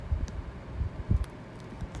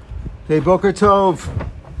Okay, Boker Tov.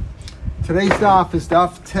 Today's daf is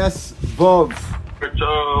Daf Tes Vov.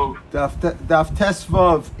 Daf Tes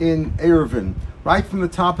Vov in Eruvin, right from the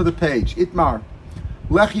top of the page. Itmar.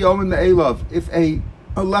 Lechi Omen Me'elov. If a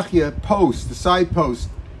lechia post, the side post,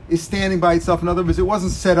 is standing by itself, in other words, it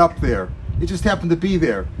wasn't set up there. It just happened to be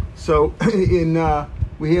there. So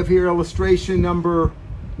we have here illustration number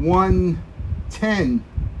 110.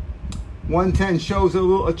 110 shows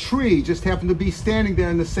a tree just happened to be standing there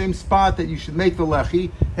in the same spot that you should make the lechi.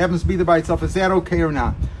 Happens to be there by itself. Is that okay or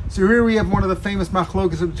not? So here we have one of the famous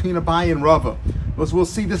machlokas between Abaye and Rava. As we'll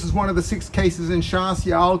see, this is one of the 6 cases in Shas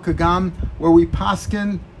Ya'al Kagam where we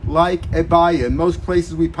paskin like Abaye. In most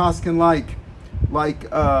places we paskin like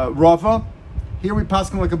Rava. Here we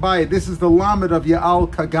paskin like Abaye. This is the lamed of Ya'al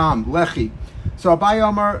Kagam, lechi. So Abaye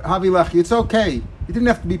Amar Havi lechi. It's okay. It didn't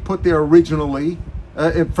have to be put there originally.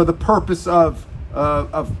 For the purpose of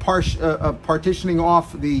partitioning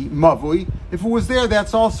off the mavui. If it was there,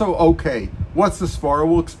 that's also okay. What's the svara?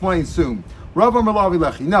 We'll explain soon. Rav Amar Lavi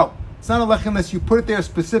lechi. No, it's not a lechi unless you put it there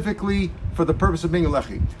specifically for the purpose of being a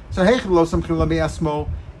lechi. So if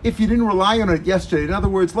you didn't rely on it yesterday, in other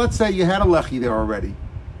words, let's say you had a lechi there already,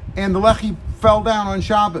 and the lechi fell down on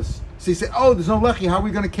Shabbos. So you say, oh, there's no lechi, how are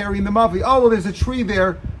we going to carry in the mavui? Oh, well, there's a tree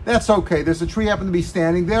there. That's okay. There's a tree happened to be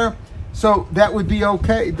standing there. So that would be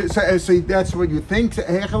okay. So that's what you think. If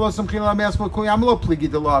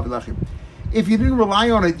you didn't rely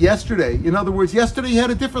on it yesterday, in other words, yesterday you had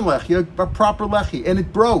a different lechi, a proper lechi, and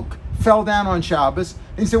it broke, fell down on Shabbos,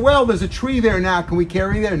 and you said, well, there's a tree there now, can we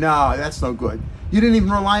carry there? No, that's no good. You didn't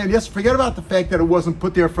even rely on it. Yes, forget about the fact that it wasn't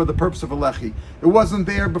put there for the purpose of a lechi. It wasn't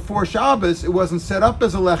there before Shabbos, it wasn't set up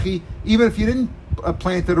as a lechi, even if you didn't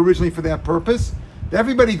plant it originally for that purpose.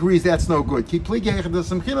 Everybody agrees that's no good. You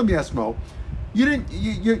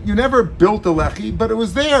never built a lechi, but it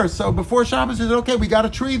was there. So before Shabbos, you said, okay, we got a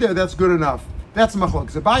tree there. That's good enough. That's machlok.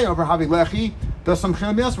 Abaye over havi lechi.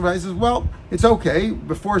 He says, well, it's okay.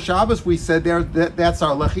 Before Shabbos, we said there that's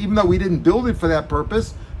our lechi, even though we didn't build it for that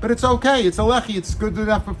purpose. But it's okay. It's a lechi. It's good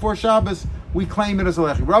enough before Shabbos. We claim it as a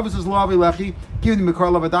lechi. Rav says, lo havi lechi. Give the mikor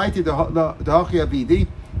lavadaiti the hachi avidi.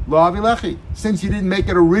 Lo havi lechi. Since you didn't make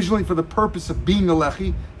it originally for the purpose of being a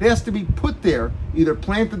lechi, it has to be put there, either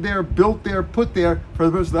planted there, built there, put there for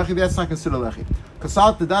the purpose of lechi. That's not considered lechi.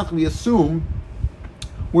 Kasat the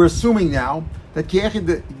we're assuming now that the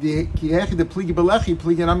pligi belechi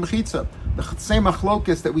pligi nam mechitza. The same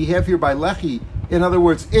achlokas that we have here by lechi. In other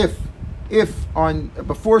words, if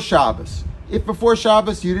before Shabbos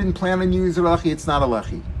you didn't plan on using a lechi, it's not a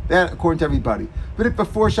lechi. That according to everybody. But if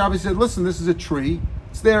before Shabbos you said, listen, this is a tree.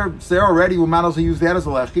 It's there already. We might as well use that as a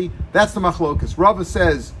lechi. That's the machlokas. Rava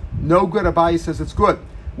says no good. Abaye says it's good.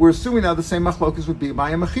 We're assuming now the same machlokas would be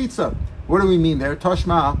Abaye mechitza. What do we mean there?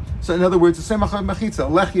 Tashma. So in other words, the same mechitza. A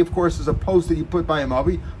lechi, of course, is a post that you put by a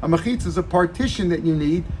mavi. A mechitza is a partition that you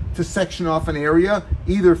need to section off an area,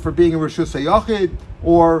 either for being a reshus hayachid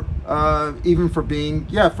or even for being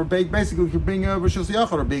basically for being a reshus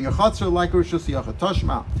hayachid or being a chatzar like a reshus hayachid.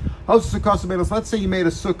 Tashma. Let's say you made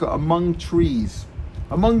a sukkah among trees.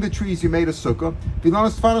 Among the trees, you made a sukkah.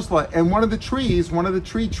 And one of the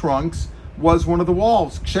tree trunks was one of the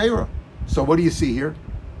walls, kshera. So what do you see here?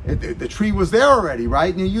 The tree was there already,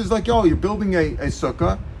 right? And you use you're building a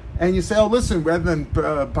sukkah, and you say, oh, listen, rather than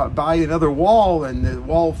buy another wall and the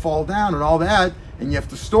wall fall down and all that, and you have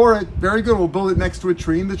to store it, very good, we'll build it next to a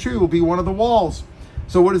tree, and the tree will be one of the walls.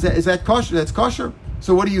 So what is that? Is that kosher? That's kosher.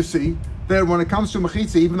 So what do you see? That when it comes to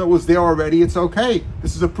mechitza, even though it was there already, it's okay.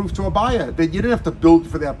 This is a proof to Abaye that you didn't have to build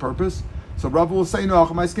for that purpose. So Rabbi will say, no,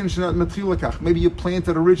 maybe you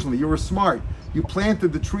planted originally. You were smart. You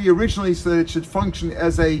planted the tree originally so that it should function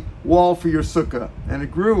as a wall for your sukkah. And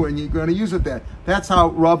it grew, and you're going to use it there. That's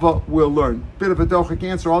how Rava will learn. Bit of a dochik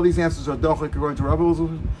answer. All these answers are dochik according to Rava.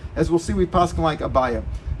 As we'll see, we paskin like Abaye.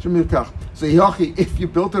 So if you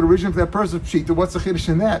built it originally for that person, pshita, what's the chiddush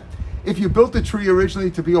in that? If you built the tree originally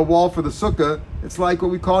to be a wall for the sukkah, it's like what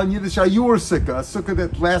we call in Yiddish a yur sukkah, a sukkah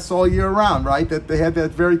that lasts all year round, right? That they had that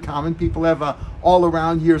very common. People have a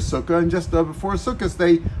all-around year sukkah, and just before sukkahs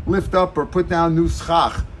they lift up or put down new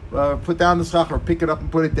schach, or pick it up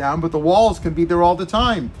and put it down. But the walls can be there all the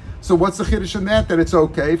time. So what's the chiddush in that? That it's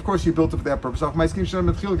okay. Of course, you built it for that purpose. I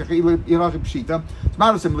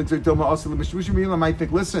might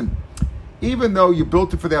think, listen. Even though you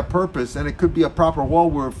built it for that purpose, and it could be a proper wall,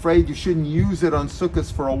 we're afraid you shouldn't use it on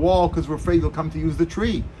sukkahs for a wall because we're afraid you'll come to use the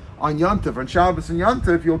tree. On Yontif, on Shabbos and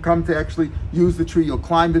Yontif, you'll come to actually use the tree. You'll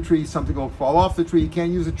climb the tree, something will fall off the tree. You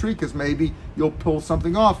can't use a tree because maybe you'll pull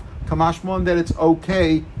something off. Kamashmon, that it's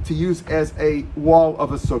okay to use as a wall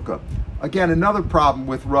of a sukkah. Again, another problem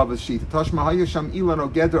with Rava's Shita. Tashma hayasham ilan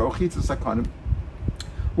ogeder ochitza sakanim.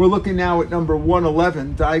 We're looking now at number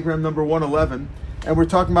 111, diagram number 111, and we're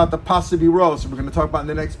talking about the Pasibiros. We're going to talk about in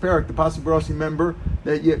the next parak the Pasibiros. Remember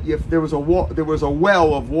that if there was a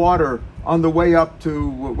well of water on the way up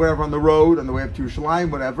to wherever on the road, on the way up to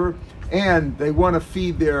Yerushalayim, whatever, and they want to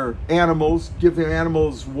feed their animals, give their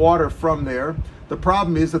animals water from there. The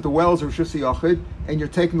problem is that the wells are Rishus Yachid, and you're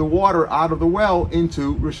taking the water out of the well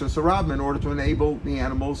into Rishus Harabim in order to enable the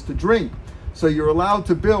animals to drink. So you're allowed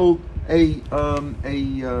to build again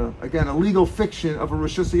a legal fiction of a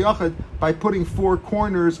Rishus Yachid by putting four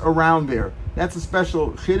corners around there. That's a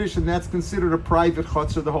special chiddush, and that's considered a private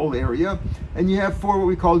chutzner, the whole area. And you have four what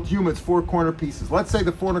we call dumits, four corner pieces. Let's say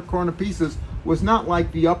the four corner pieces was not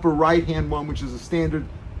like the upper right hand one, which is a standard,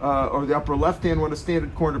 or the upper left hand one, a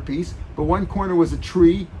standard corner piece, but one corner was a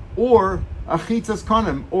tree or a chitzas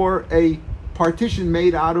kanim, or a partition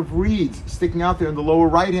made out of reeds sticking out there in the lower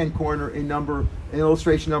right hand corner in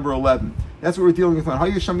illustration number 11. That's what we're dealing with.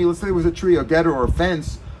 Let's say there was a tree, a getter, or a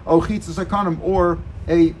fence, or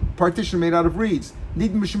a partition made out of reeds.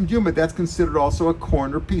 Nid mishum duma, that's considered also a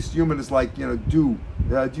corner piece. Duma is like,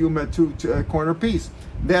 duma to a corner piece.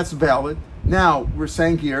 That's valid. Now, we're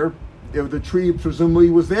saying here, the tree presumably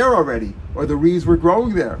was there already, or the reeds were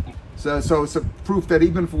growing there. So it's a proof that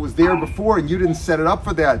even if it was there before and you didn't set it up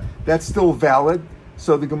for that, that's still valid.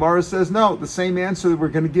 So the Gemara says, no, the same answer that we're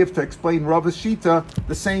going to give to explain Rava's Shita,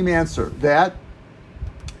 the same answer, that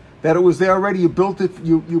it was there already, you built it,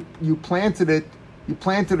 you planted it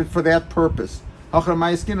for that purpose. Actually,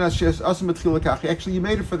 you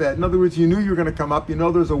made it for that. In other words, you knew you were going to come up, you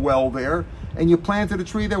know there's a well there, and you planted a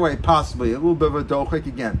tree that way, possibly. A little bit of a dochik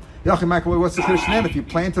again. What's the chiddush then? If you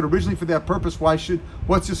planted originally for that purpose, why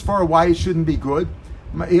it shouldn't be good?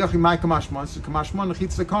 It's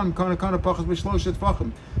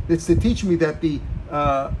to teach me that the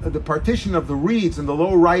partition of the reeds in the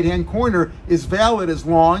lower right-hand corner is valid as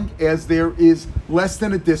long as there is less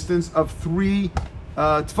than a distance of 3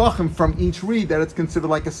 tefachim from each reed, that it's considered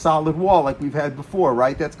like a solid wall, like we've had before,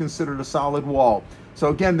 right? That's considered a solid wall. So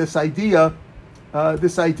again, this idea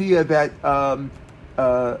that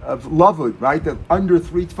of lavud, right, that under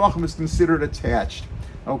 3 tefachim is considered attached.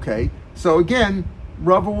 Okay, so again,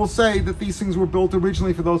 Rava will say that these things were built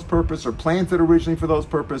originally for those purpose, or planted originally for those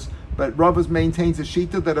purpose, but Rava maintains a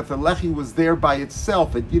shita that if the lechi was there by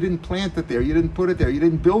itself, you didn't plant it there, you didn't put it there, you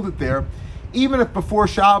didn't build it there, even if before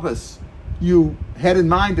Shabbos you had in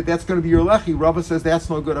mind that that's going to be your lechi, Rava says that's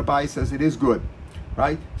no good. Abai says it is good,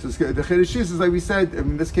 right? So the chiddush is like we said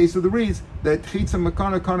in this case of the reeds, that chitza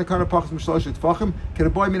makana kana pachas mishlosh tefachim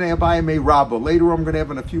keraboy minei Abai mei Rabba. Later on, I'm going to have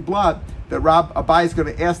in a few blot that Abai is going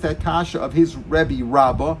to ask that kasha of his Rebbe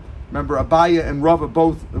Rabba. Remember, Abaya and Rava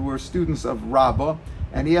both were students of Rabba,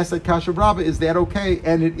 and he asked that kasha of Rabba, is that okay?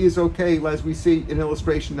 And it is okay, as we see in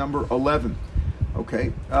illustration number 11.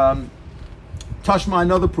 Okay. Tashma,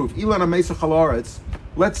 another proof. Ilan Amesa Chalaretz.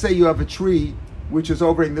 Let's say you have a tree which is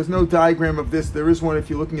over, and there's no diagram of this. There is one if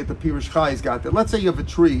you're looking at the Pirush Chai, he's got that. Let's say you have a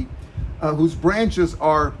tree whose branches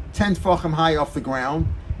are 10 tefachim high off the ground,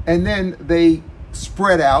 and then they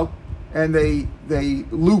spread out and they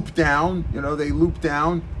loop down.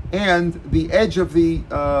 And the edge of the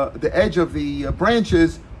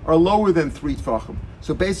branches are lower than 3 tefachim.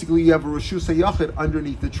 So basically, you have a Rishus Yachid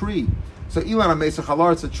underneath the tree. So Ilan HaMesach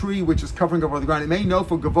Halar, it's a tree which is covering over the ground. It may know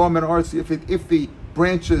for Gavah Men Arts if the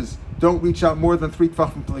branches don't reach out more than 3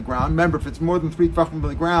 tefachim from the ground. Remember, if it's more than 3 tefachim from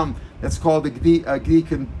the ground, that's called a Gdi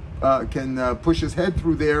can push his head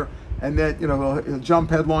through there, and that he'll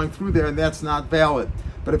jump headlong through there, and that's not valid.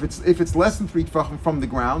 But if it's less than 3 tefachim from the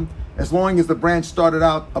ground, as long as the branch started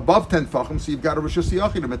out above 10 tefachim, so you've got a Rishus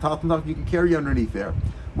Yachid, a Metat you can carry underneath there.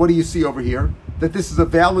 What do you see over here? That this is a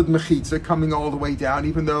valid mechitza coming all the way down,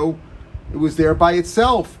 even though it was there by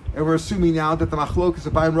itself. And we're assuming now that the machlokas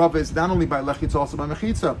of Abai and Rava is not only by lechi, it's also by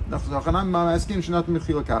mechitza.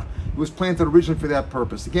 It was planted originally for that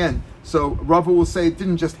purpose. Again, so Rava will say it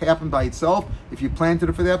didn't just happen by itself. If you planted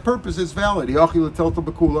it for that purpose, it's valid. So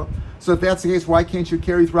if that's the case, why can't you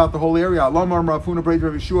carry throughout the whole area? You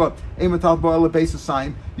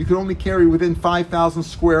can only carry within 5,000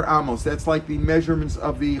 square amos. That's like the measurements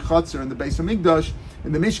of the chutzner in the Beis Hamikdash,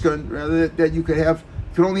 in the Mishkan, that you could have.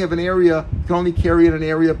 You can only have an area. You can only carry in an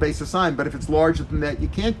area based assigned. But if it's larger than that, you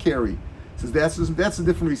can't carry. So that's a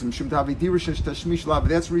different reason.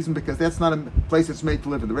 That's the reason, because that's not a place that's made to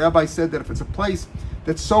live in. The rabbi said that if it's a place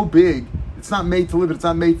that's so big, it's not made to live in. It's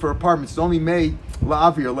not made for apartments. It's only made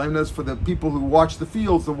la'avir. For the people who watch the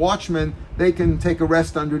fields, the watchmen, they can take a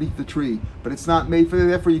rest underneath the tree. But it's not made for that.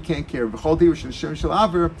 Therefore, you can't carry. If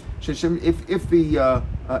the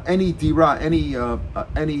any dira, any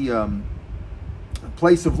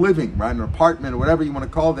place of living, right? An apartment or whatever you want to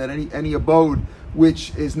call that, any abode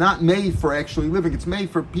which is not made for actually living. It's made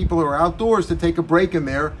for people who are outdoors to take a break in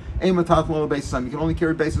there. You can only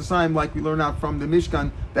carry Beis Hasayim, like we learn out from the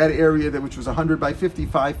Mishkan, that area which was 100 by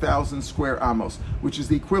 55,000 square amos, which is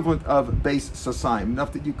the equivalent of Beis Hasayim,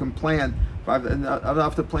 enough that you can plant,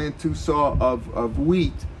 enough to plant 2 saw of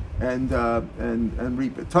wheat and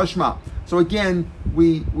reap it. Tashma. So again,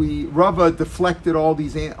 we Rava deflected all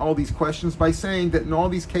these questions by saying that in all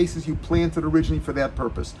these cases you planted originally for that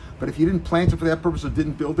purpose. But if you didn't plant it for that purpose or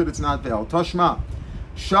didn't build it, it's not valid. Tashma.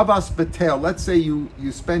 Shabbos betel. Let's say you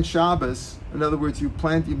spent Shabbos. In other words, you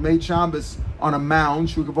made Shabbos on a mound,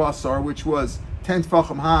 Shugavasar, which was 10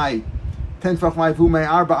 tefachim high, 10 tefachim high, v'umei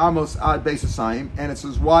arba amos ad Beis Hasayim, and it's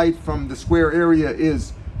as wide from the square area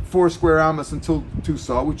is 4 square amos until 2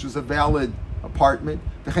 saw, which is a valid apartment.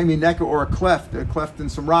 V'chemineka, or a cleft in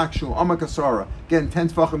some rock, shu amakasara, again 10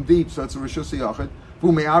 tefachim deep, so it's a rishus yachid.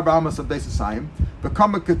 V'umei arba amos ad Beis Hasayim.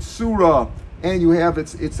 V'kama katsura, and you have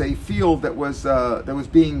it's a field that was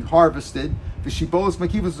being harvested. V'shibolos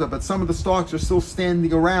makivos, but some of the stalks are still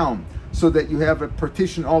standing around, so that you have a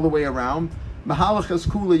partition all the way around. Mahalachas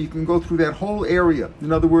kula, you can go through that whole area.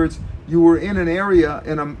 In other words, you were in an area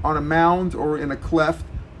on a mound or in a cleft,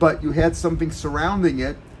 but you had something surrounding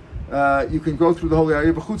it. You can go through the whole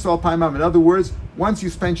area. In other words, once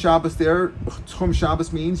you spend Shabbos there, Tchum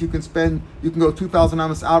Shabbos means you can go 2,000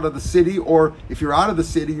 amos out of the city, or if you're out of the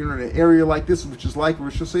city, you're in an area like this, which is like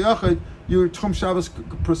Rosh Hashanah, your Tchum Shabbos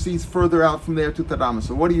proceeds further out from there to Tadama.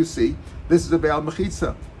 So what do you see? This is a Baal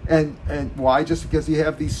Mechitza. And why? Just because you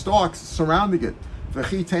have these stalks surrounding it.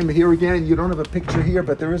 Here again, you don't have a picture here,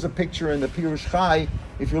 but there is a picture in the Pirush Chai.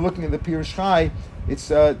 If you're looking at the Pirush Chai, it's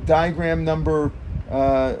diagram number,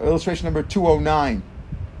 illustration number 209.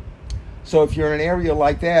 So if you're in an area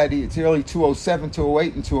like that, it's really 207,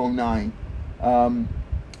 208, and 209.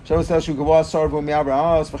 So,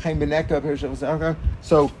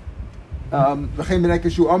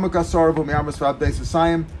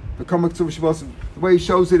 the way he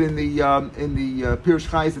shows it in the Pirush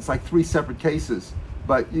Chais, it's like 3 separate cases.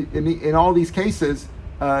 But in all these cases,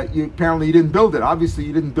 apparently you didn't build it. Obviously,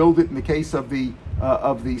 you didn't build it in the case of the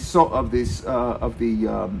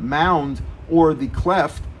mound or the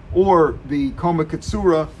cleft or the Koma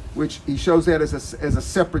Katsura, which he shows that as a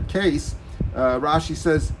separate case. Rashi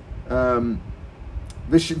says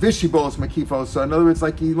Vishibolos Makifos. So in other words,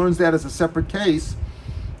 like he learns that as a separate case.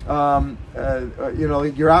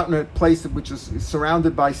 You're out in a place which is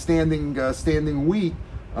surrounded by standing wheat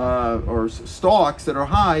or stalks that are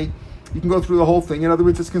high. You can go through the whole thing. In other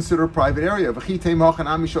words, it's considered a private area. Maybe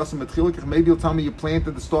you'll tell me you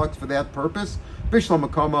planted the stalks for that purpose. You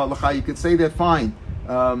could say that fine.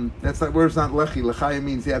 That's not, where's not lechi. Lechaya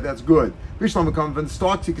means, yeah, that's good. When the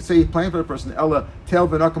stalks, you could say you planted for the person. Ella tel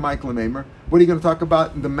v'nakamayklamemer. What are you going to talk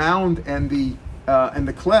about? The mound and the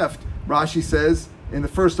cleft. Rashi says in the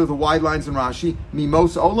first of the wide lines in Rashi,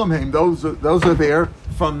 Mimos Olamheim. Those are there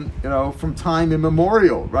from time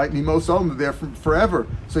immemorial, right? Mimos Olam, they're from forever.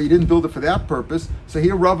 So you didn't build it for that purpose. So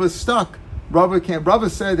here Rava's stuck. Rava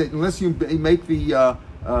said that unless you make the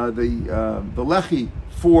lechi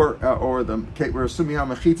for or we're assuming on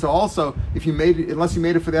mechitza also, if you made it, unless you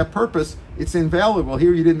made it for that purpose, it's invalid. Well,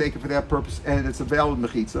 here you didn't make it for that purpose, and it's a valid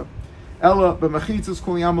mechitza. Ella b'mechitzas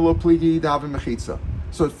kuliyamalo pligi davin mechitza.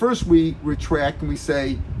 So at first we retract and we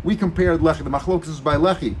say, we compared lechi, the machlokas is by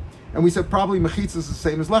lechi, and we said probably mechitza is the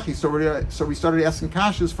same as lechi. So we started asking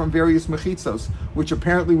kashas from various mechitzos, which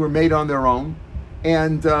apparently were made on their own.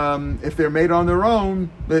 And if they're made on their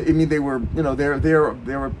own, I mean they were planted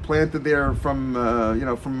there from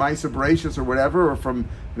from Maisa Bereshis or whatever, or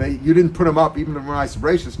you didn't put them up even from Maisa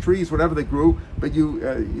Bereshis trees, whatever they grew. But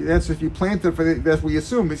that's if you planted for that's what we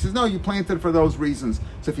assume. He says no, you planted for those reasons.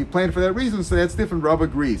 So if you planted for that reason, so that's different. Rav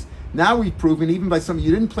agrees. Now we've proven even by something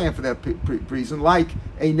you didn't plant for that reason, like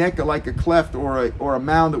a neka, like a cleft or a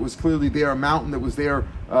mound that was clearly there, a mountain that was there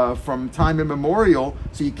from time immemorial.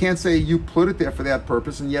 So you can't say you put it there for that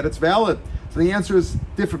purpose, and yet it's valid. So the answer is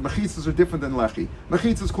different. Mechitzas are different than lechi.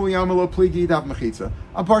 Mechitzas kol yamalo pligi dav mechitza.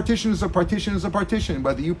 A partition is a partition is a partition.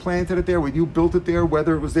 Whether you planted it there, whether you built it there,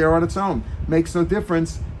 whether it was there on its own, makes no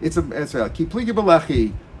difference. It's valid. Ki pligi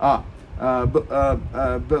belechi.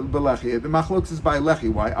 Belechi. The machloks is by lechi.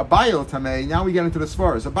 Why? Abaye tamei. Now we get into the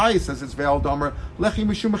svaras. Abaye says it's valid. Domer lechi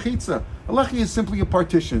mishum mechitza. A lechi is simply a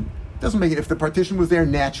partition. Doesn't make it, if the partition was there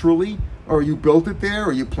naturally, or you built it there,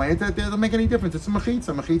 or you planted it there, doesn't make any difference. It's a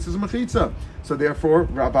mechitza. Mechitza is a mechitza. So therefore,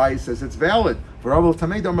 Rabbi says it's valid. No,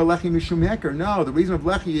 the reason of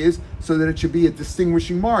lechi is so that it should be a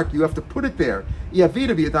distinguishing mark. You have to put it there.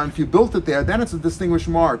 If you built it there, then it's a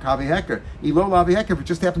distinguishing mark. If it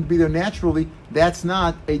just happened to be there naturally, that's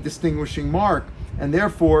not a distinguishing mark. And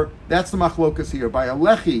therefore, that's the machlokas here. By a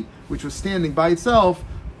lechi, which was standing by itself,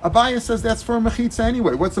 Abaya says that's for a mechitza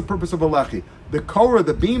anyway. What's the purpose of a lechi? The korah,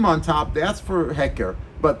 the beam on top, that's for heker.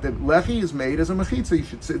 But the lechi is made as a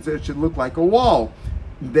mechitza. It should look like a wall.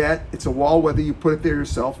 That it's a wall whether you put it there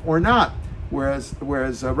yourself or not. Whereas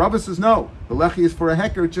Rava says no. The lechi is for a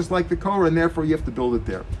heker, just like the korah, and therefore you have to build it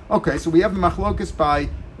there. Okay, so we have the machlokas by.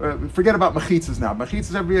 Forget about mechitzas now.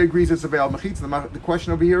 Mechitzas, everybody agrees it's a veil. Mechitza. The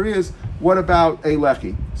question over here is, what about a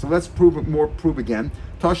lechi? So let's prove again.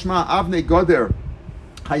 Toshma avne goder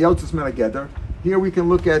hayotzes menageder. Here we can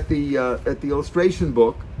look at the illustration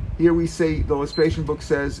book. Here we say the illustration book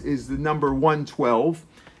says is the number 112,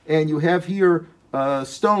 and you have here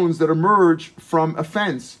stones that emerge from a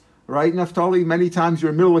fence. Right, Naftali. Many times you're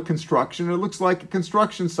in the middle of construction. It looks like a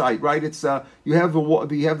construction site. Right, it's you have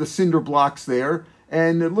the cinder blocks there.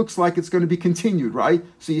 And it looks like it's going to be continued, right?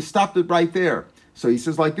 So you stopped it right there. So he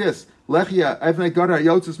says like this: if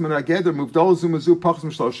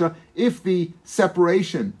the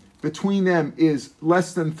separation between them is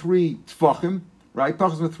less than 3 tfachim, right?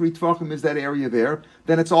 Pachim 3 tfachim is that area there.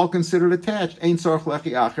 Then it's all considered attached. Ein tzarich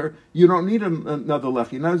lechi acher. You don't need another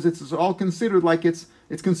lechi. In other words, it's all considered like it's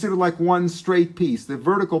considered like one straight piece. The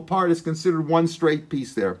vertical part is considered one straight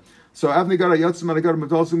piece there. So you don't need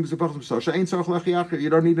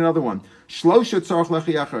another one.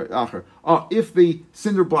 If the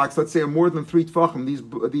cinder blocks, let's say, are more than 3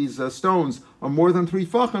 tfachim, these stones are more than 3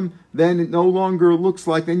 tfachim, then it no longer looks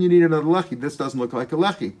like. Then you need another lechi. This doesn't look like a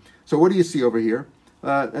lechi. So what do you see over here?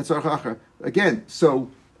 Again. So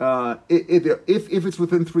if it's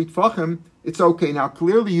within 3 tfachim, it's okay. Now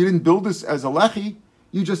clearly you didn't build this as a lechi.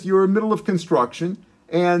 You're in the middle of construction.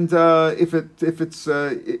 And if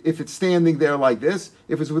it's standing there like this,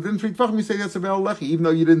 if it's within 3 tefachim, you say that's a veil lechi, even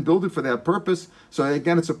though you didn't build it for that purpose. So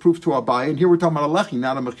again, it's a proof to Abai. And here we're talking about a lechi,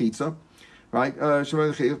 not a mechitza, right? So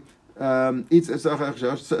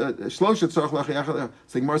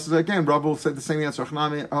Gemara says again, Rabbi said the same answer.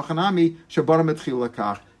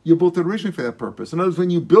 You built it originally for that purpose. In other words, when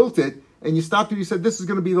you built it and you stopped it, you said this is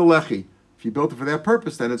going to be the lechi. If you built it for that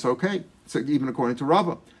purpose, then it's okay. So even according to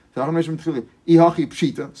Rabbi. So if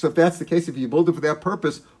that's the case, if you build it for that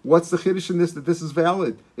purpose, what's the chiddush in this that this is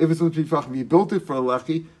valid? If it's within 3 tefachim, you built it for a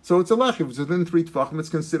lechi, so it's a lechi. If it's within 3 tefachim, it's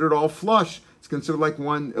considered all flush. It's considered like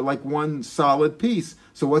one solid piece.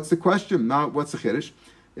 So what's the question? Now, what's the chiddush?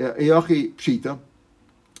 Ihachi pshita.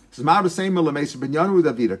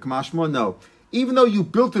 No. Even though you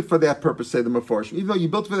built it for that purpose, say the Mefarshim, even though you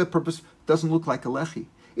built it for that purpose, it doesn't look like a lechi.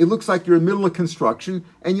 It looks like you're in the middle of construction,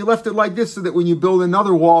 and you left it like this so that when you build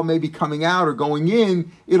another wall, maybe coming out or going in,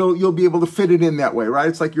 you'll be able to fit it in that way, right?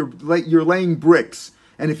 It's like you're laying bricks,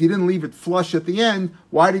 and if you didn't leave it flush at the end,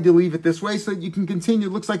 why did you leave it this way? So that you can continue.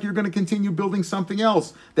 It looks like you're going to continue building something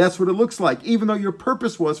else. That's what it looks like, even though your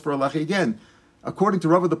purpose was for a lechi. Again, according to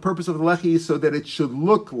Rava, the purpose of the lechi is so that it should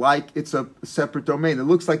look like it's a separate domain. It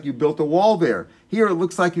looks like you built a wall there. Here, it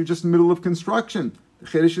looks like you're just in the middle of construction. The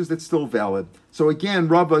chiddush is that's still valid. So again,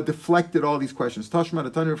 Rava deflected all these questions. Now we're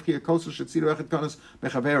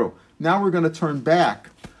going to turn back.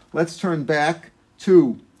 Let's turn back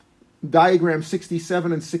to diagram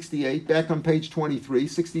 67 and 68, back on page 23,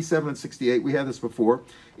 67 and 68. We had this before.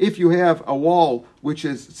 If you have a wall which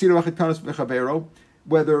is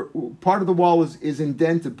whether part of the wall is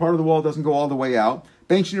indented, part of the wall doesn't go all the way out,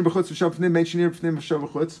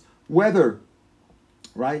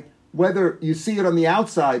 whether you see it on the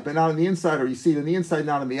outside but not on the inside, or you see it on the inside,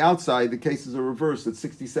 not on the outside, the cases are reversed. At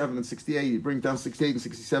 67 and 68, you bring down 68 and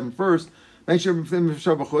 67 first. It's considered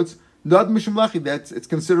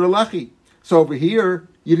a lechi. So over here,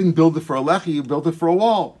 you didn't build it for a lechi, you built it for a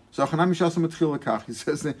wall. So he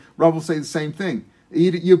says, Rav will say the same thing.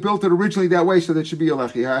 You built it originally that way, so that should be a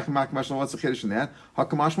lechi. What's the chiddush in that?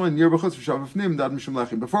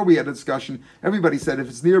 Before we had a discussion, everybody said if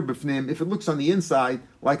it's near b'fnim, if it looks on the inside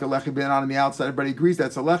like a lechi, but not on the outside, everybody agrees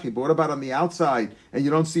that's a lechi. But what about on the outside, and you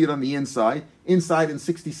don't see it on the inside? Inside in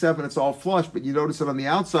 67, it's all flush, but you notice it on the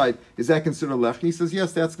outside. Is that considered lechi? He says,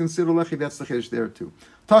 yes, that's considered lechi. That's the chiddush there too.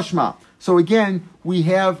 Tashma. So again, we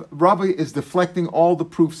have Rabbi is deflecting all the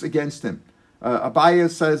proofs against him. Abaya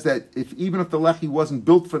says that even if the lechi wasn't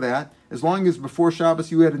built for that, as long as before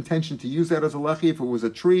Shabbos you had intention to use that as a lechi, if it was a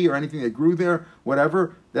tree or anything that grew there,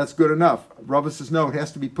 whatever, that's good enough. Rava says no, it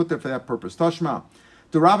has to be put there for that purpose. Tashma.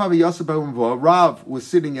 The Rav was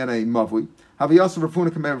sitting at a mavli.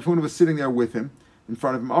 Rafuna was sitting there with him, in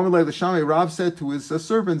front of him. Rav said to his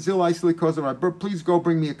servant, Zil please go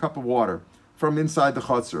bring me a cup of water from inside the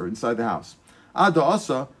chutzner, inside the house. Ada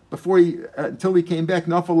Asa, until he came back,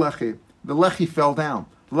 Nafal Lechi. The Lechi fell down.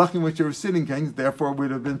 The Lechi in which they were sitting, therefore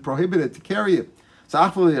would have been prohibited to carry it.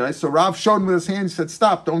 So Rav showed him with his hand, he said,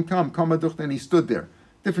 stop, don't come, and he stood there.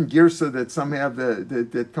 Different girsa that some have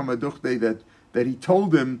that he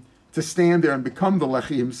told him to stand there and become the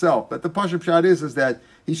Lechi himself. But the Pashup Shad is that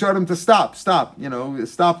he showed him to stop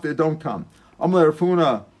there, don't come. Amle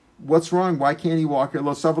Rafuna, what's wrong? Why can't he walk here?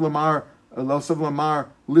 Lo Savlamar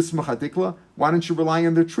Lismach Hadikla. Why don't you rely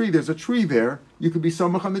on the tree? There's a tree there. You could be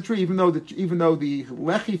somach on the tree, even though the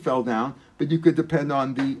lechi fell down, but you could depend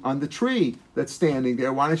on the tree that's standing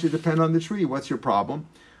there. Why don't you depend on the tree? What's your problem?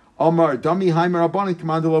 Omar Dami Haimer Abanin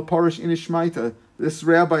Commandalo Parish Inishmaita. This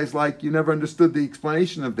rabbi is like, you never understood the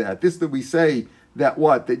explanation of that. This that we say that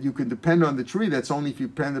you can depend on the tree. That's only if you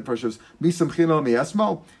depend on the precious misam chinal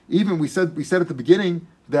miasmo. Even we said at the beginning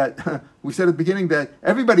that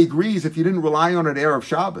everybody agrees if you didn't rely on it erev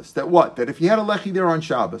Shabbos that if you had a lechi there on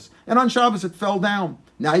Shabbos and on Shabbos it fell down,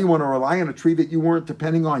 now you want to rely on a tree that you weren't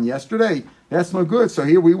depending on yesterday. That's no good. So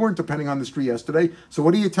here we weren't depending on this tree yesterday. So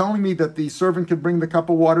what are you telling me that the servant could bring the cup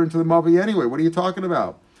of water into the mavi anyway? What are you talking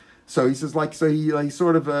about? So he says he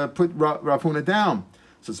sort of put Rav Huna down.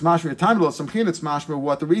 So it's mashma time lo samchin. It's mashma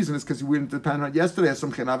what the reason is because we didn't depend on it yesterday.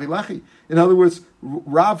 Samchin avi lechi. In other words,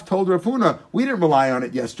 Rav told Rav Huna, we didn't rely on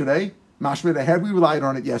it yesterday. Mashma, had we relied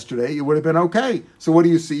on it yesterday, it would have been okay. So what do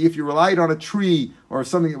you see? If you relied on a tree or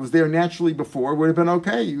something that was there naturally before, it would have been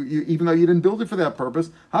okay. You, even though you didn't build it for that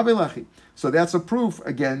purpose, avi lechi. So that's a proof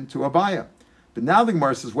again to Abaya. But now the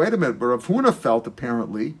Gemara says, wait a minute. But Rav Huna felt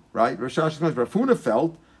apparently, right? Rav Huna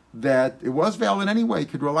felt that it was valid anyway. You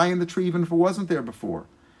could rely on the tree even if it wasn't there before.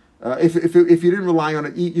 If you didn't rely on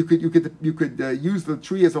it, you could use the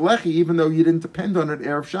tree as a lechi even though you didn't depend on it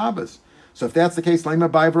erev Shabbos. So if that's the case, maybe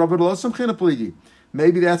that's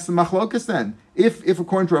the machlokas then. If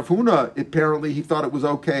according to Rav Huna, apparently he thought it was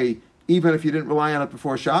okay even if you didn't rely on it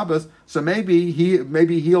before Shabbos, so maybe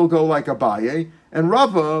he'll go like Abaye, and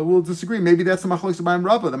Rava will disagree. Maybe that's the machlokas Abaye and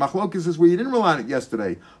Rava. The machlokas is where you didn't rely on it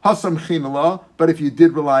yesterday. Hasam chinala, but if you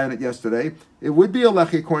did rely on it yesterday, it would be a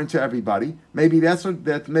lechi according to everybody. Maybe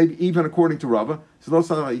maybe even according to Rava.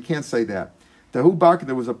 So you can't say that. Tahu Barka,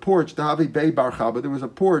 there was a porch. Tahavi Bey Bar Chaba, there was a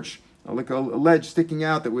porch, like a ledge sticking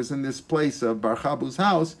out that was in this place of Bar Chabu's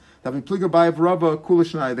house. Tahavi Pliga Bayev Rava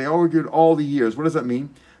Kulishnai. They argued all the years. What does that mean?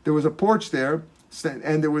 There was a porch there,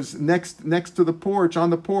 and there was next to the porch, on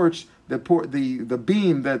the porch, the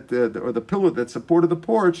beam or the pillar that supported the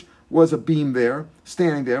porch was a beam there,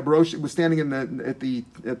 standing there. Barosh was standing at the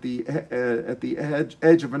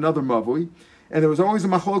edge of another mavui, and there was always a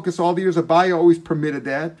machlokas all the years. Abaya always permitted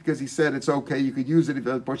that because he said it's okay, you could use it as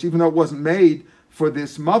a porch, even though it wasn't made for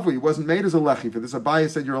this mavui. It wasn't made as a lechi for this. Abaya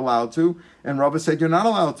said you're allowed to, and Rava said you're not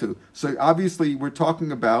allowed to. So obviously we're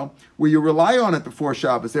talking about where you rely on it before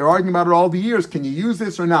Shabbos. They're arguing about it all the years. Can you use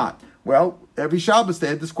this or not? Well, every Shabbos they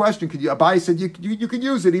had this question. Abaya said you could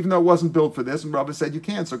use it even though it wasn't built for this, and Rava said you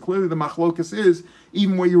can't. So clearly the machlokas is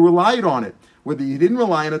even where you relied on it. Whether you didn't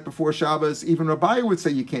rely on it before Shabbos, even Rabbi would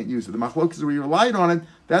say you can't use it. The machlokas is where you relied on it.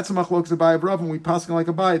 That's a machlokas Abaye of Rav, and we pass like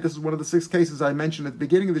Abaye. This is one of the 6 cases I mentioned at the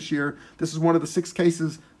beginning of this year. This is one of the 6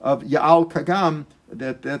 cases of Ya'al Kagam.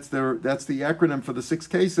 That's the acronym for the 6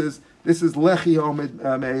 cases. This is Lechi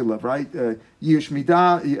Me'elav, right? Yish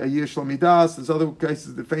Midah, Yish Midas. There's other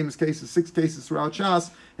cases, the famous cases, 6 cases throughout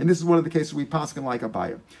Shas, and this is one of the cases we pass like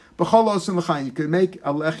Abaye. B'cholos and l'chayin, you can make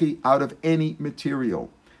a lechi out of any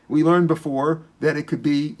material. We learned before that it could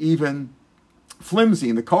be even flimsy.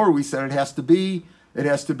 In the Korah, we said it has to be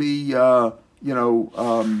enough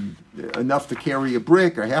to carry a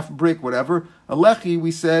brick or half a brick, whatever. A lechi,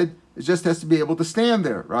 we said, it just has to be able to stand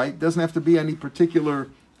there, right? It doesn't have to be any particular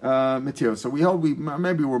material. So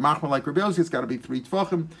maybe we're machmer like Rebbe Yossi, it's got to be 3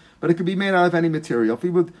 tefachim, but it could be made out of any material.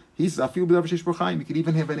 You could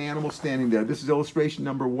even have an animal standing there. This is illustration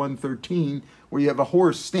number 113, where you have a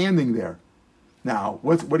horse standing there. Now,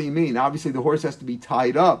 what do you mean? Obviously, the horse has to be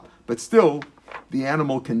tied up, but still, the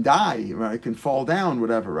animal can die, right? It can fall down,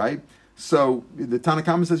 whatever, right? So the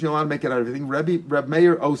Tanakhama says you're allowed to make it out of everything. Reb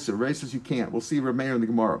Meir Oser, Ray says you can't. We'll see Reb Meir in the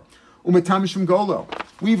Gemara. Umetamishim Golo.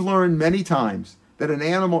 We've learned many times that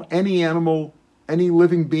any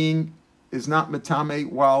living being is not metame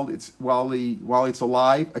while it's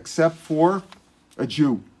alive, except for a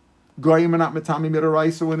Jew. Goyim are not matami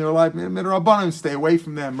midaraisa when they're alive. Midarabanan, stay away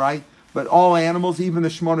from them, right? But all animals, even the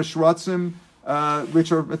Shmona Shratzim,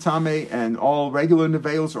 which are matame, and all regular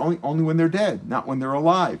nevelos are only when they're dead, not when they're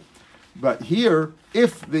alive. But here,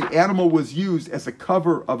 if the animal was used as a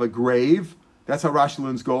cover of a grave, that's how Rashi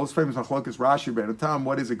learns gola. It's famous Machlokas Rashi Ben Tam.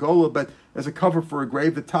 What is a gola? But as a cover for a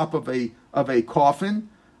grave, the top of a coffin.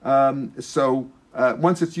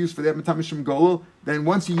 Once it's used for that matame shem gola, then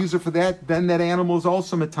once you use it for that, then that animal is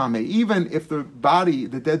also matame. Even if the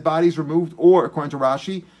dead body is removed, or according to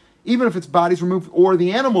Rashi, even if its body is removed or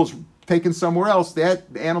the animal's taken somewhere else,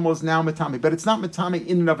 that the animal is now matame. But it's not matame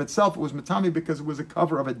in and of itself. It was matame because it was a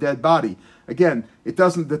cover of a dead body. Again, the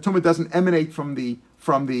tumah doesn't emanate from the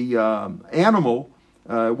animal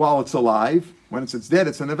while it's alive. Once it's dead,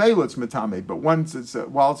 it's an avela, it's matame. But once it's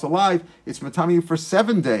while it's alive, it's matame for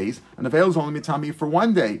 7 days. An avela is only matame for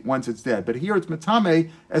 1 day once it's dead. But here it's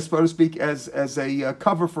matame, as so to speak, as a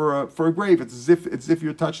cover for a grave. It's as if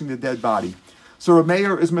you're touching the dead body. So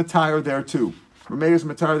Rameir is matire there too. Rameir is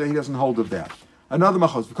matire there. He doesn't hold of that. Another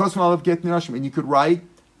machos because from Alav get nirashim, and you could write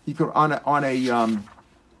on an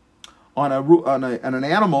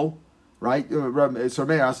animal. Right, so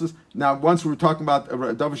Rameir says. Now, once we were talking about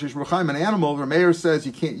Davashish Ruchaim, an animal. Rameir says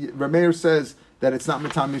you can't. Rameir says that it's not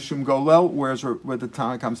mitam mishum golel, whereas where the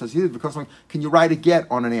Tanakhama says he did. Because can you write a get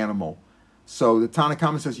on an animal? So the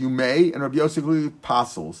Tanakhama says you may, and Rabbi Yosef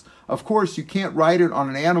apostles. Of course, you can't write it on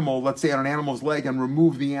an animal. Let's say on an animal's leg, and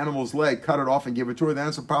remove the animal's leg, cut it off, and give it to her. Then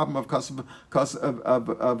it's a problem of a kasav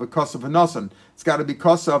v'nosan. It's got to be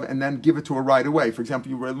kasav, and then give it to her right away. For example,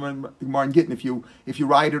 you learn Martin Gittin, if you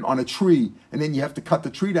write it on a tree, and then you have to cut the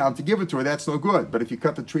tree down to give it to her, that's no good. But if you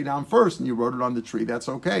cut the tree down first and you wrote it on the tree, that's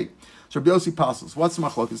okay. So Rabbi Yossi apostles. What's the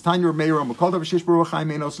machlok? It's Tanya Meir.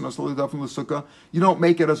 You don't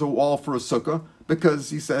make it as a wall for a sukkah because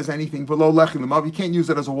he says anything below lechi. You can't use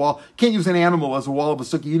it as a wall. You can't use an animal as a wall of a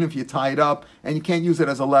sukkah, even if you tie it up, and you can't use it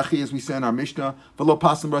as a lechi, as we say in our Mishnah. Below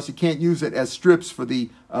pasim bras, you can't use it as strips for the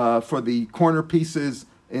corner pieces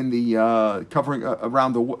in the covering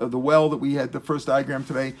around the well that we had the first diagram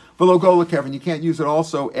today. Below gola kevin, you can't use it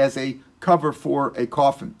also as a cover for a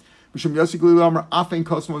coffin. Yossi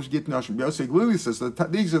Glili says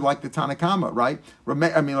that these are like the Tanakhama, right?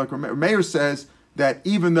 Rameir says that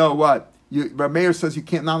even though Rameir says you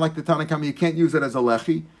can't, not like the Tanakhama, you can't use it as a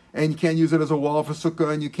lechi, and you can't use it as a wall of a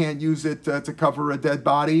sukkah, and you can't use it to cover a dead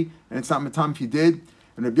body, and it's not matam if you did.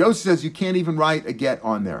 And Rabbi Yossi says you can't even write a get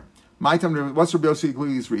on there. What's Rabbi Yossi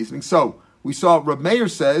Glili's reasoning? So we saw Rabbi Meir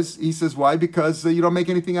says, why? Because you don't make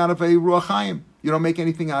anything out of a Ruach Chaim. You don't make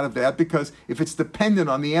anything out of that because if it's dependent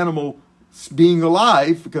on the animal being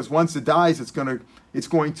alive, because once it dies, it's going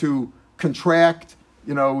to contract.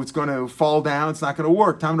 It's going to fall down. It's not going to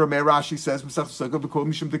work. Rashi says it's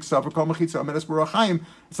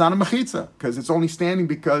not a mechitza because it's only standing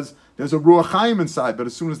because there's a ruach chaim inside. But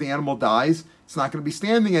as soon as the animal dies, it's not going to be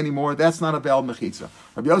standing anymore. That's not a vel mechitza.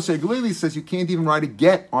 Rabbi Yosef Glili says you can't even write a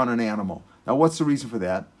get on an animal. Now, what's the reason for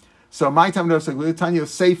that? So my time Tanya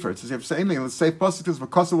safer. It's as if same thing. Let's say because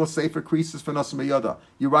v'kosel safer creases for nasim yoda.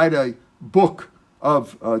 You write a book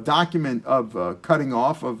of a document of cutting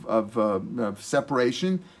off of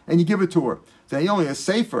separation, and you give it to her. So you only a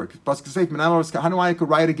safer. How do I could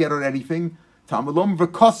write a get on anything?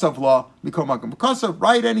 V'kosav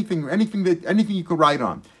write anything you could write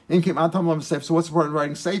on. So what's the point of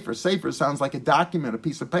writing safer? Safer sounds like a document, a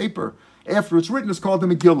piece of paper. After it's written, it's called the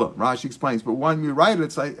Megillah. Rashi explains. But when you write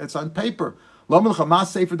it, it's on paper.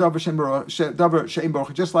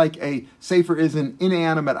 Just like a sefer is an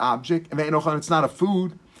inanimate object, and it's not a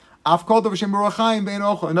food. In other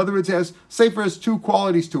words, sefer has two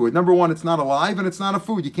qualities to it. Number one, it's not alive, and it's not a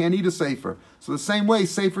food. You can't eat a sefer. So the same way,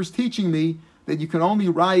 sefer is teaching me that you can only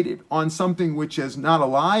write it on something which is not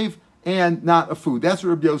alive and not a food. That's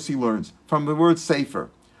what Rabbi Yossi learns from the word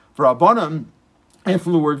sefer. For Rabbanan, and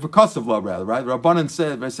from the word v'kosavla, rather, right? Rabbanan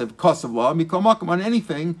said v'kosavla, mikomakim, on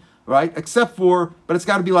anything, right? Except for, but it's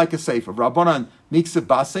got to be like a sefer. Rabbanan miksev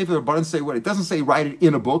bas sefer. Rabbanan say what? It doesn't say write it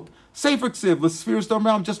in a book. Sefer ksiv, l'spheres dom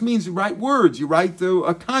realm, just means you write words. You write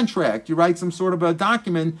a contract. You write some sort of a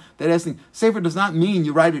document that has things. Sefer does not mean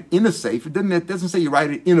you write it in a sefer. It doesn't say you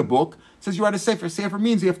write it in a book. It says you write a sefer. Sefer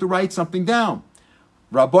means you have to write something down.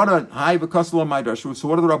 Rabbanan, hi v'kosavla ma'idar. So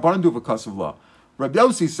what do the Rabbanan do v'kosavla? Rabbi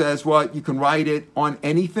Yossi says, you can write it on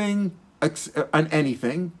anything, on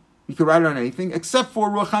anything. You can write it on anything, except for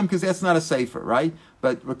Ruach Chaim, because that's not a sefer, right?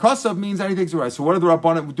 But Rekasav means anything's right. So what do the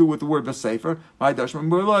Rabbanan do with the word V'sefer?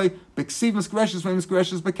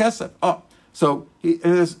 So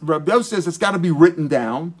Rabbi Yossi says it's got to be written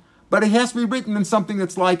down, But it has to be written in something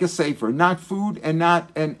that's like a sefer, not food and not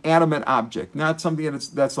an animate object, not something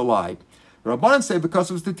that's alive. The Rabbanan say because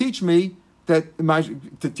it was to teach me that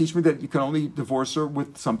you can only divorce her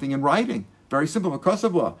with something in writing. Very simple, because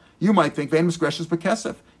of law. You might think Ve'en Misgreshus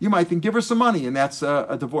Bekesef. You might think give her some money and that's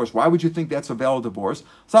a divorce. Why would you think that's a valid divorce?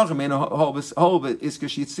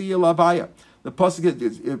 The pasuk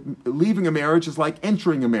is leaving a marriage is like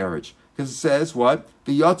entering a marriage. Because it says what?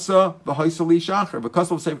 V'yatza v'haisali shacher.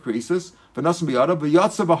 Because of sefer krisis, v'nasim b'yada,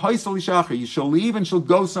 v'yatza v'haisali shacher. You shall leave and shall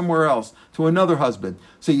go somewhere else to another husband.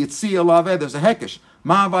 So yitzia laveh, there's a hekesh.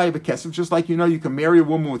 Ma'avaya b'kesef, just like you can marry a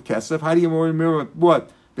woman with kesef. How do you marry with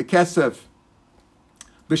what? B'kesef,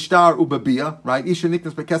 b'shtar u'babiyah, right? Isha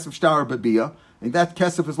niknas b'kesef shtar u'babiyah. And that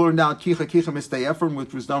kesef is learned down kicha mistei ephraim,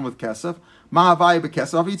 which was done with kesef. Ma'avaya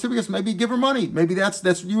b'kesef. Because maybe give her money. Maybe that's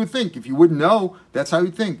what you would think. If you wouldn't know, that's how you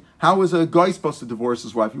think. How is a guy supposed to divorce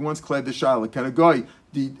his wife? He once claimed the shaila. Can a guy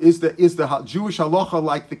is the Jewish halacha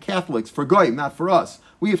like the Catholics for goyim, not for us?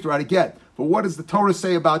 We have to write a get. But what does the Torah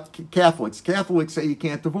say about Catholics? Catholics say you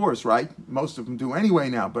can't divorce, right? Most of them do anyway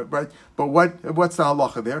now. But what's the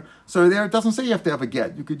halacha there? So there it doesn't say you have to have a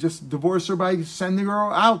get. You could just divorce her by sending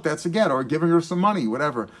her out. That's a get, or giving her some money,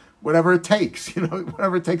 whatever it takes,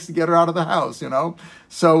 whatever it takes to get her out of the house,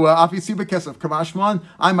 So obviously because of Kamashman,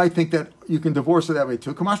 I might think that you can divorce her that way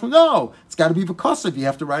too. Kamashman, no, it's got to be because of. You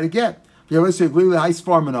have to write a get. If you ever say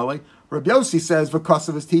Rabbi Yossi says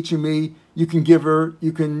V'kasav is teaching me you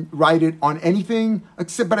can write it on anything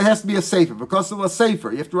except, but it has to be a sefer. V'kasav a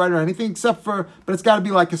sefer. You have to write it on anything except for, but it's got to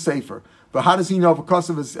be like a sefer. But how does he know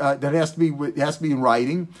V'kasav is that it has to be in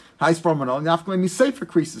writing? Nafkamei sefer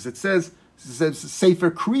creases. It says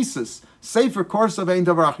sefer creases. Sefer korsav ein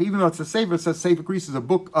davarach. Even though it's a sefer, it says sefer creases, a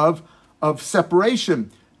book of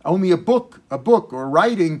separation. Only a book or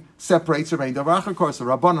writing separates Rein Davar Korsa.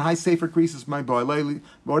 Rabban high sefer creases my boy.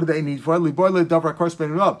 What do they need for Davar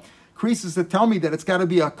Korsa? Creases that tell me that it's got to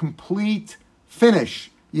be a complete finish.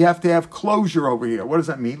 You have to have closure over here. What does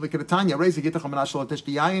that mean? Look at the Tanya. Let's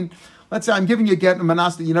say I'm giving you a get in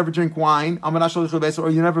manas that you never drink wine, or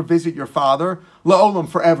you never visit your father, la'olam,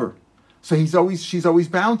 forever. So she's always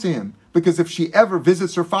bound to him. Because if she ever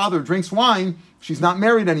visits her father, drinks wine, she's not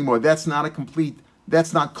married anymore. That's not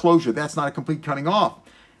closure. That's not a complete cutting off.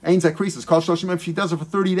 If she does it for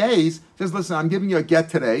 30 days, says, listen, I'm giving you a get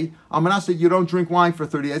today. I'm going to say you don't drink wine for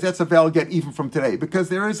 30 days. That's a valid get even from today because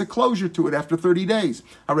there is a closure to it after 30 days.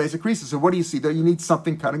 So what do you see there? You need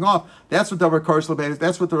something cutting off. That's what Davar Koresh is.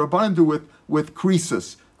 That's what the Rabbanan do with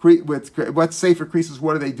creases. With what sefer creases,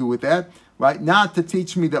 what do they do with that? Right? Not to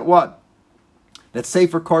teach me that what? That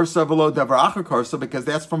sefer korsa v'lo davar acher korsa, because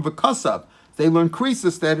that's from v'kasav. They learn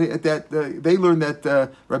creases they learn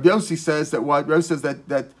that Rabbi Yossi says that what Rabbi says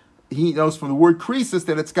that he knows from the word creases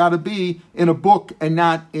that it's got to be in a book and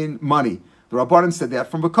not in money. The Rabbanan said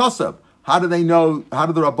that from v'kasav. How do they know? How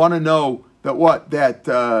do the Rabbanan know that what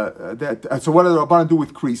so what do the Rabbanan do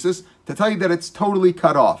with creases? To tell you that it's totally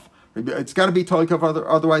cut off. It's got to be totally cut off,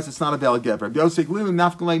 otherwise it's not a valid get. Rabbi Yossi glilim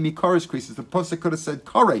nafkalei mikares creases. The pasuk could have said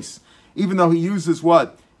kares, even though he uses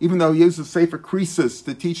what? Even though he uses sefer creases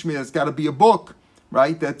to teach me that it's got to be a book,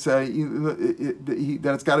 right? That it's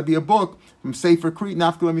got to be a book from sefer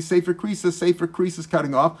creases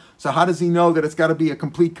cutting off. So how does he know that it's got to be a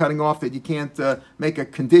complete cutting off, that you can't make a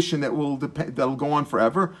condition that'll go on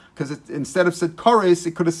forever? Because instead of said kares,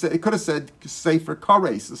 it could have said sefer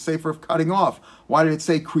kares, a sefer of cutting off. Why did it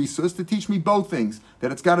say creases? To teach me both things,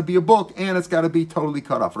 that it's got to be a book and it's got to be totally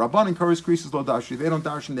cut off. Rabban and kares creases lo dashi. They don't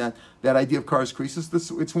darshan that idea of kares creases.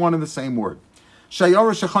 It's one and the same word.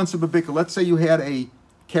 Let's say you had a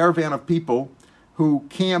caravan of people who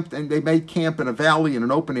camped, and they made camp in a valley in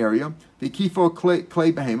an open area. They kifo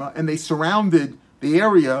clay behema, and they surrounded the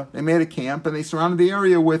area. They made a camp, and they surrounded the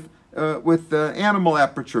area with animal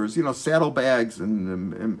apertures, saddlebags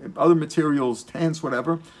and other materials, tents,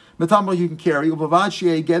 whatever. Metamel you can carry. As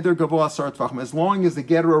long as the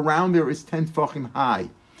getter around there is 10 tefachim high. As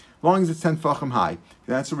long as it's 10 tefachim high.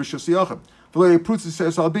 That's a Rishus Yochim.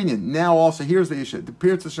 Now also, here's the issue. The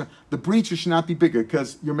breaches should not be bigger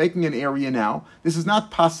because you're making an area now. This is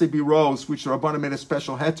not Pasei Biros, which the Rabbanan made a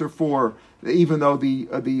special heter for, even though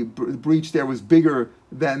the breach there was bigger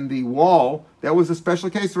than the wall. That was a special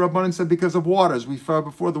case. The Rabbanan said because of water. As we saw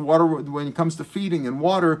before, the water, when it comes to feeding and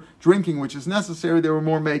water, drinking, which is necessary, there were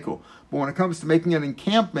more makel. But when it comes to making an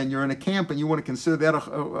encampment, you're in a camp and you want to consider that a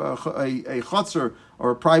chutzner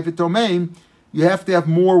or a private domain, you have to have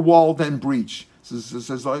more wall than breach. So he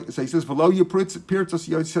says, "Below you pirtus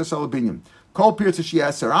yosef alabinium. Kol pirtus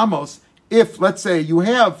yaser amos." If let's say you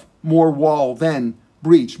have more wall than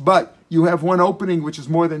breach, but you have one opening which is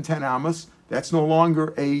more than 10 amos, that's no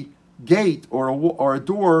longer a gate or a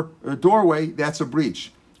door or a doorway, that's a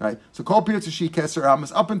breach. Right? So Kol Pirtz Shi Keser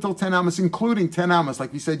Amas, up until 10 Amas, including 10 Amas,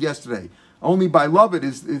 like we said yesterday. Only by Loved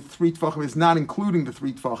is 3 Tfachim, is not including the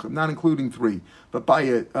 3 Tfachim, not including 3. But by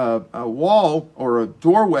a wall or a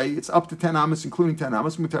doorway, it's up to 10 Amas, including 10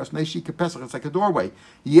 Amas. It's like a doorway.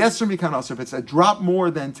 Yeser Mikan Aser. If it's a drop more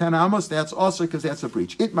than 10 Amas, that's Aser because that's a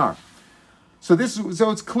breach. Itmar. So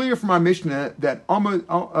it's clear from our Mishnah that Omed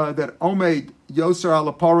Yoser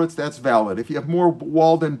ala Paretz, that's valid. If you have more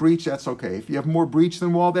wall than breach, that's okay. If you have more breach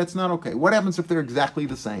than wall, that's not okay. What happens if they're exactly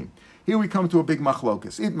the same? Here we come to a big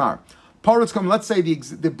machlokus. Itmar. Paretz come, let's say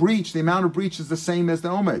the breach, the amount of breach is the same as the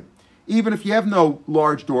Omed. Even if you have no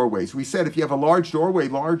large doorways. We said if you have a large doorway,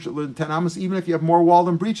 large 10 Amos, even if you have more wall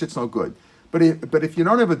than breach, it's no good. But if you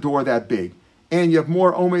don't have a door that big, and you have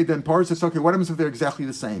more Omed than Paretz, it's okay. What happens if they're exactly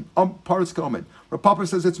the same? Paretz Omed. Rav Papa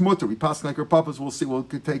says it's mutter. We pass like Rav Papa's. We'll see.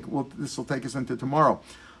 This will take us into tomorrow.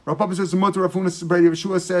 Rav Papa says it's mutter. Rav Huna Brady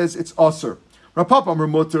Yeshua says it's aser. Rav Papa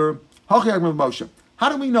mutter. Moshe. How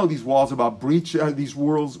do we know these walls about breach? These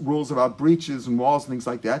rules about breaches and walls and things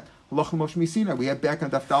like that? We had back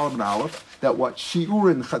on Daf Daled and Aleph that what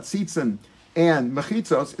shiurin, chatzitzin, and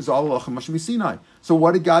mechitzos is all Lachem Moshe Sinai. So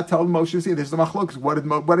what did God tell Moshe? This is the machlokas. What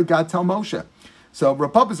did God tell Moshe? So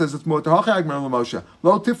Rav Papa says it's more Moshe.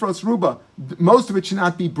 Lo tifros ruba. Most of it should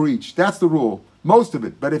not be breached. That's the rule. Most of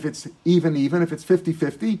it. But if it's even, if it's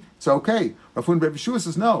 50-50, it's okay. Rav Yeshua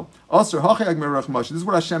says no. Also, Moshe. This is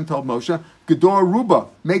what Hashem told Moshe. Gedor ruba.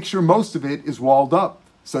 Make sure most of it is walled up.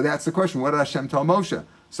 So that's the question. What did Hashem tell Moshe?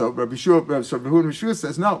 So Rav Yeshua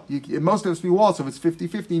says no. Most of it be walled. So if it's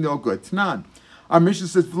 50-50, no good. Tanan. Our mission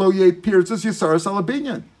says v'lo yeh pirtzos yisaras ala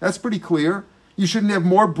binyan. That's pretty clear. You shouldn't have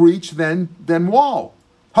more breach than wall.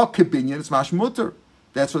 Hakabinyan, it's mash mutter.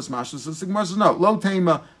 That's what mash says. The Gemara says no. Lo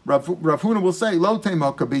tema. Rav Huna will say lo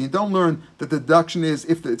tema hakabinyan. Don't learn that the deduction is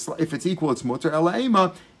if it's equal, it's mutter. Ela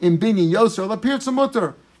ema in binyan yoser la pirtza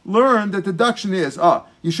mutter. Learn that the deduction is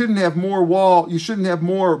you shouldn't have more wall. You shouldn't have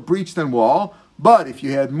more breach than wall. But if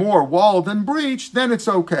you had more wall than breach, then it's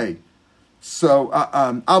okay. So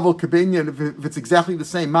avol kabinyan, if it's exactly the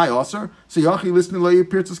same, my aser. So yachi listen to lo yeh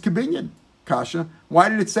pirtzos kabinyan. Kasha. Why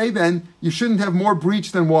did it say then you shouldn't have more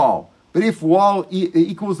breach than wall? But if wall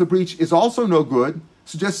equals the breach is also no good,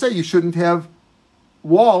 so just say you shouldn't have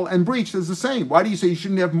wall and breach is the same. Why do you say you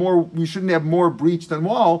shouldn't have more breach than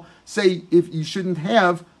wall? Say if you shouldn't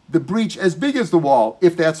have the breach as big as the wall,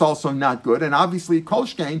 if that's also not good. And obviously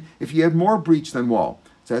kolshkein if you had more breach than wall.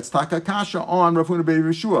 So that's Takakasha on Rav Huna B'Rei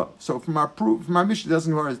Yeshua. So from our Mishnah,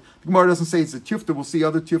 the Gemara doesn't say it's a tifta. We'll see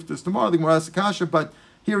other tiftas tomorrow. The Gemara has a kasha, but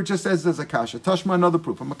here it just says there's a kasha. Tashma, another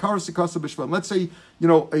proof. A makar sikasa b'shvat. Let's say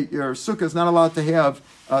your sukkah is not allowed to have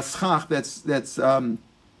a schach that's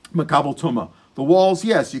makabel tuma. The walls,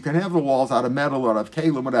 yes, you can have the walls out of metal or out of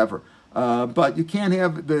kalim, whatever, but you can't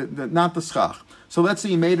have not the schach. So let's say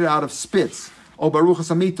you made it out of spits or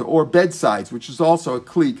baruchas amita or bedsides, which is also a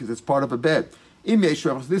kli because it's part of a bed. Im yesh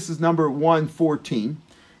revach. This is number 114.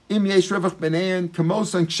 Im yesh revach benein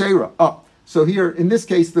kamosan kshera. So here, in this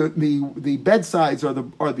case, the bedsides are the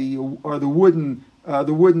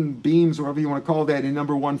wooden beams, or whatever you want to call that, in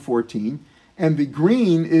number 114, and the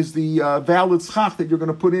green is the valid schach that you're going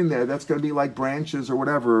to put in there. That's going to be like branches or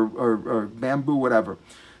whatever, or bamboo, whatever.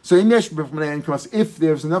 So if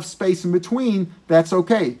there's enough space in between, that's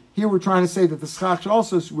okay. Here we're trying to say that the schach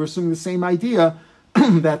also, we're assuming the same idea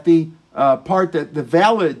that the the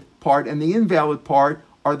valid part and the invalid part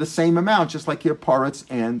are the same amount, just like here paretz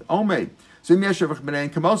and omed. So you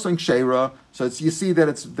see that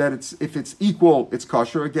it's if it's equal, it's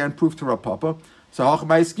kosher. Again, proof to Rav Papa. So Rav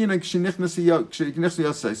Huna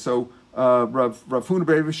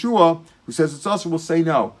B'Rei Yeshua, who says it's also, will say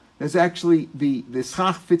no. There's actually the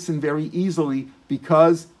schach fits in very easily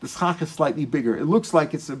because the schach is slightly bigger. It looks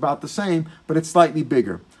like it's about the same, but it's slightly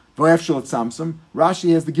bigger. Rashi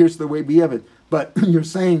has the gears the way we have it, but you're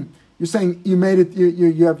saying you made it.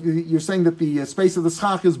 You're saying that the space of the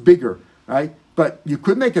schach is bigger. Right, but you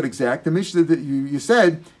could make it exact. The Mishnah that you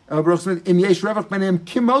said, if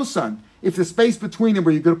the space between them,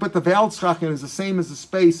 where you're going to put the valid schach in, is the same as the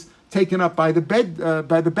space taken up by the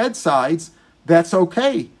bedsides, that's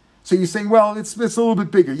okay. So you're saying, well, it's a little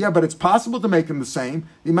bit bigger. Yeah, but it's possible to make them the same.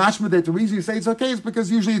 The mashma that the reason you say it's okay is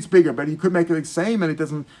because usually it's bigger, but you could make it the same, and it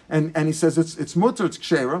doesn't. And he says it's mutter, it's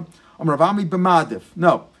kshera. Ravami b'madif.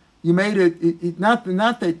 No. you made it not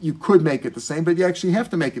that you could make it the same, but you actually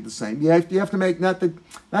have to make it the same. You have to make not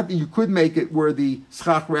that you could make it where the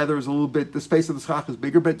schach rather is a little bit, the space of the schach is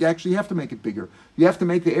bigger, but you actually have to make it bigger. You have to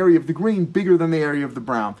make the area of the green bigger than the area of the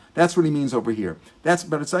brown. That's what he means over here.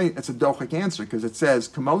 But it's a dochik answer because it says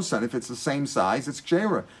kamosan. If it's the same size, it's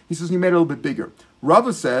kshera. He says you made it a little bit bigger.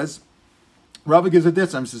 Rava gives a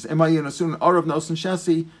difference. He says arav nosan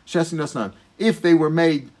shesi nosan. If they were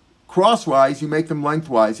made crosswise, you make them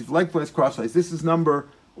lengthwise. If lengthwise, crosswise. This is number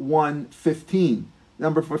 115.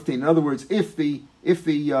 Number 15. In other words, if the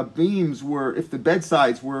beams were, if the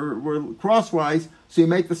bedsides were crosswise, so you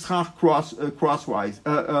make the schach crosswise,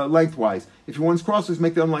 lengthwise. If you want crosswise,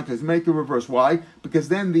 make them lengthwise. Make the reverse. Why? Because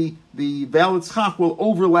then the valid schach will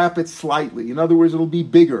overlap it slightly. In other words, it'll be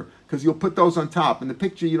bigger because you'll put those on top. In the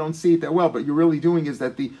picture, you don't see it that well, but you're really doing is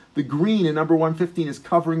that the green in number 115 is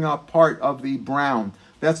covering up part of the brown.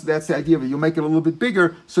 That's the idea of it. You'll make it a little bit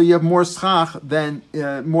bigger, so you have more schach than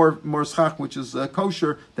more schach, which is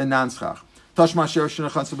kosher than non-schach. Tashma sher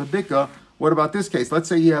shenachan b'bika. What about this case? Let's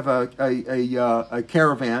say you have a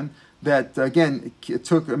caravan that again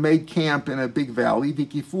made camp in a big valley,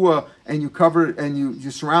 vikifua, and you covered and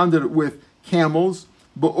you surrounded it with camels,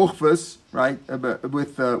 ba'uchvas, right,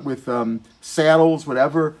 with saddles,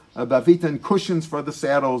 whatever, bavita and cushions for the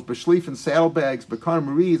saddles, b'shlif and saddlebags, b'kar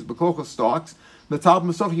maries, b'kocha stalks. The top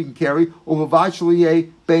of the you can carry ben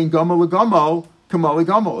gamo legamo kamali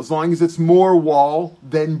gamo, as long as it's more wall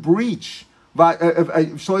than breach.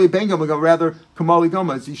 Shloye ben gamo rather kamali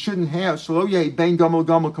gamo. You shouldn't have shloye ben gamo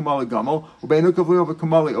legamo kamali gamo or ben ukav over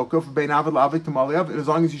kamali ukav ben avid lavid kamali avid. As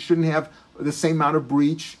long as you shouldn't have the same amount of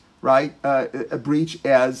breach, right? A breach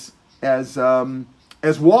as wall.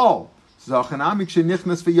 Zachanamik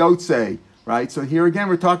shenichnas v'yotze. Right. So here again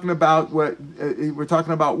we're talking about where.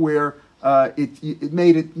 It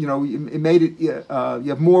made it, you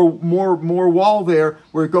have more wall there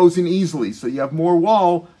where it goes in easily. So you have more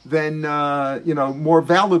wall than, more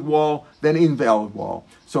valid wall than invalid wall.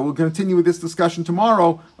 So we'll continue with this discussion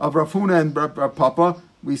tomorrow of Rav Huna and Rav Papa.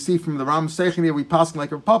 We see from the Ram Seichen here, we pass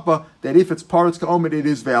like Rav Papa, that if it's Paretz Ka'omed, it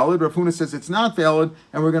is valid. Rav Huna says it's not valid,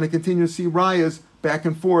 and we're going to continue to see rayas back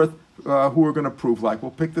and forth who are going to prove like.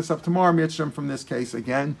 We'll pick this up tomorrow, Mitzvah, from this case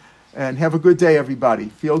again. And have a good day, everybody.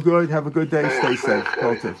 Feel good. Have a good day. Stay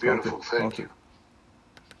safe. Beautiful. Thank you.